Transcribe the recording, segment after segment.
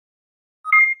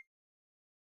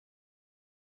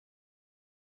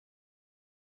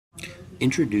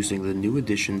Introducing the new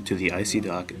addition to the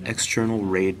ICDock external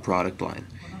RAID product line,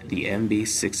 the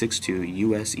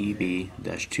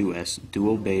MB662USEB-2S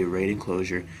dual bay RAID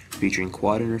enclosure featuring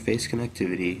quad interface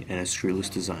connectivity and a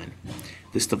screwless design.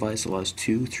 This device allows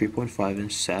two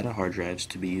 3.5-inch SATA hard drives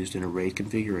to be used in a RAID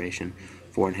configuration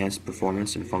for enhanced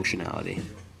performance and functionality.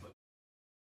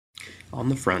 On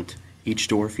the front, each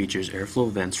door features airflow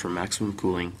vents for maximum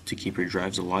cooling to keep your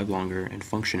drives alive longer and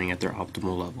functioning at their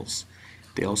optimal levels.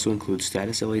 They also include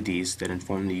status LEDs that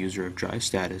inform the user of drive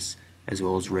status, as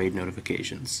well as RAID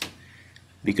notifications.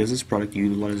 Because this product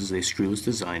utilizes a screwless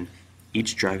design,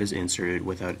 each drive is inserted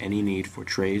without any need for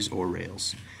trays or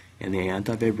rails, and the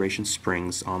anti-vibration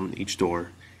springs on each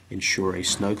door ensure a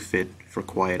snug fit for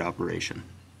quiet operation.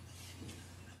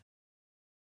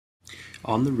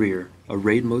 On the rear, a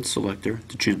RAID mode selector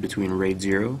to choose between RAID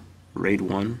 0, RAID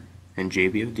 1, and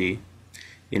JBOD,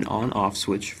 an on-off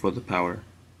switch for the power,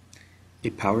 a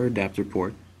power adapter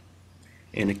port,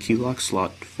 and a key lock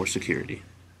slot for security.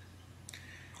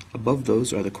 Above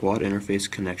those are the quad interface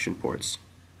connection ports,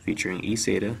 featuring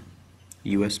eSATA,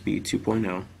 USB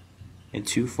 2.0, and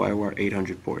two Firewire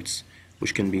 800 ports,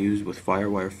 which can be used with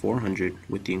Firewire 400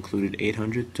 with the included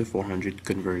 800 to 400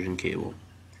 conversion cable.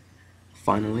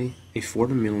 Finally, a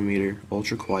 40mm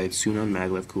ultra-quiet Sunon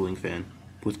maglev cooling fan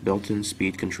with built-in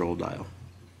speed control dial.